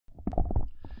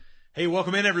Hey,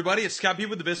 welcome in, everybody. It's Scott B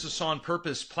with the Business on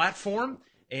Purpose platform.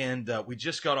 And we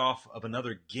just got off of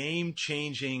another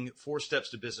game-changing 4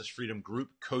 Steps to Business Freedom group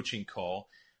coaching call.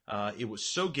 It was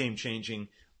so game-changing,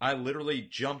 I literally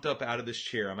jumped up out of this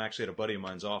chair. I'm actually at a buddy of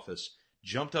mine's office.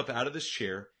 Jumped up out of this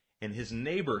chair, and his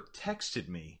neighbor texted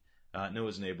me.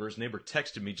 His neighbor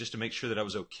texted me just to make sure that I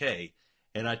was okay.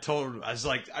 And I told him, I was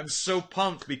like, I'm so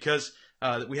pumped because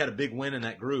we had a big win in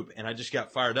that group, and I just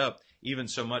got fired up, even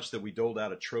so much that we doled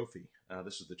out a trophy.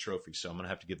 This is the trophy, so I'm going to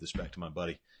have to give this back to my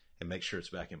buddy and make sure it's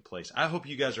back in place. I hope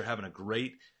you guys are having a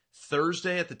great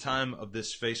Thursday at the time of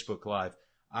this Facebook Live.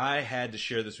 I had to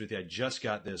share this with you. I just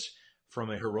got this from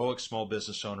a heroic small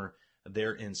business owner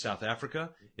there in South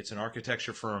Africa. It's an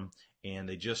architecture firm, and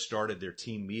they just started their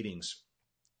team meetings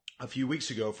a few weeks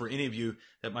ago. For any of you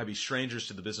that might be strangers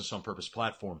to the Business on Purpose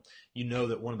platform, you know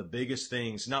that one of the biggest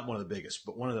things, not one of the biggest,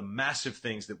 but one of the massive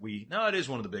things that it is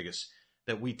one of the biggest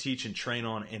that we teach and train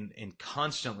on and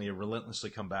constantly and relentlessly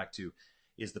come back to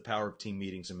is the power of team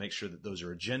meetings, and make sure that those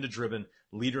are agenda-driven,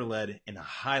 leader-led, and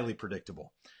highly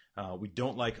predictable. We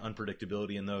don't like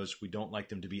unpredictability in those. We don't like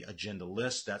them to be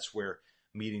agenda-less. That's where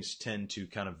meetings tend to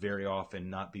kind of vary off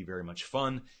and not be very much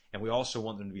fun. And we also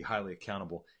want them to be highly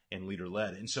accountable and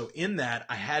leader-led. And so in that,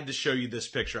 I had to show you this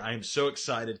picture. I am so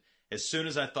excited. As soon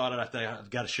as I thought it, I thought I've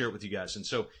got to share it with you guys. And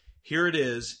so here it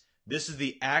is. This is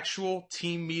the actual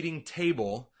team meeting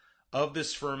table of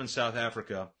this firm in South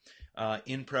Africa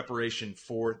in preparation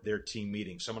for their team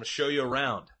meeting. So I'm going to show you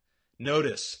around.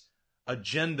 Notice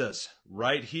agendas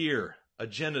right here.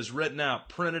 Agendas written out,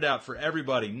 printed out for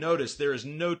everybody. Notice there is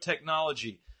no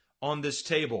technology on this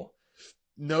table.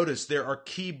 Notice there are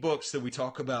key books that we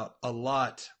talk about a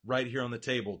lot right here on the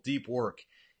table. Deep Work,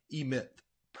 E-Myth,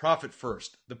 Profit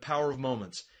First, The Power of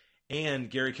Moments,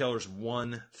 and Gary Keller's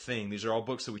One Thing. These are all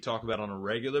books that we talk about on a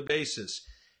regular basis.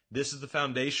 This is the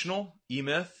foundational,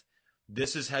 E-Myth.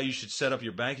 This is how you should set up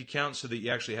your bank account so that you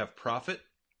actually have profit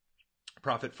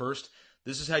first.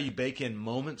 This is how you bake in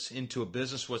moments into a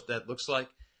business, what that looks like.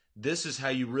 This is how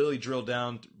you really drill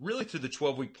down really through the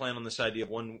 12-week plan on this idea of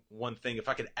one thing. If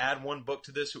I could add one book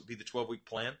to this, it would be the 12-week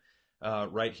plan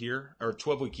right here, or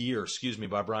 12-week year,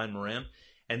 by Brian Moran.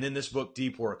 And then this book,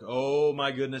 Deep Work. Oh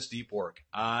my goodness, Deep Work.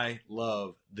 I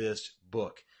love this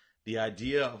book. The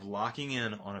idea of locking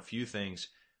in on a few things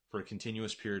for a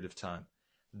continuous period of time.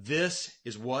 This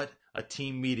is what a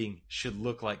team meeting should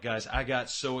look like, guys. I got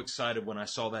so excited when I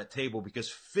saw that table because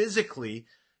physically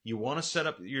you want to set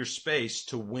up your space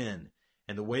to win.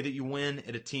 And the way that you win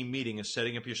at a team meeting is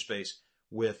setting up your space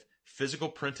with physical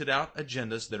printed out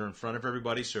agendas that are in front of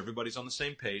everybody so everybody's on the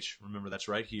same page. Remember, that's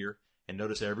right here. And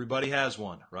notice everybody has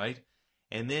one, right?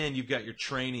 And then you've got your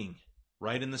training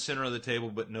right in the center of the table,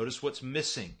 but notice what's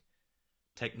missing.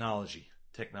 Technology.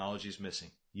 Technology is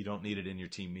missing. You don't need it in your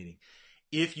team meeting.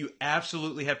 If you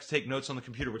absolutely have to take notes on the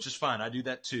computer, which is fine, I do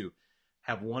that too,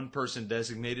 have one person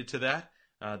designated to that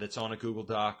that's on a Google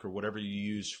Doc or whatever you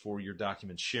use for your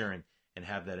document sharing, and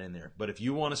have that in there. But if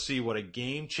you want to see what a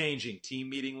game-changing team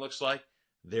meeting looks like,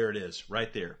 there it is,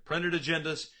 right there. Printed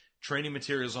agendas, training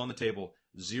materials on the table,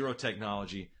 zero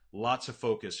technology, lots of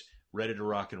focus, ready to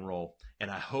rock and roll.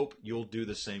 And I hope you'll do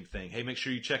the same thing. Hey, make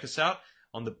sure you check us out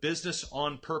on the Business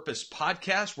on Purpose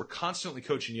podcast. We're constantly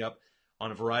coaching you up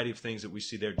on a variety of things that we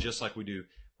see there, just like we do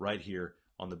right here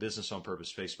on the Business on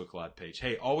Purpose Facebook Live page.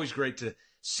 Hey, always great to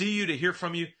see you, to hear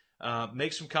from you.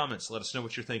 Make some comments. Let us know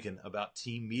what you're thinking about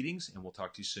team meetings, and we'll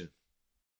talk to you soon.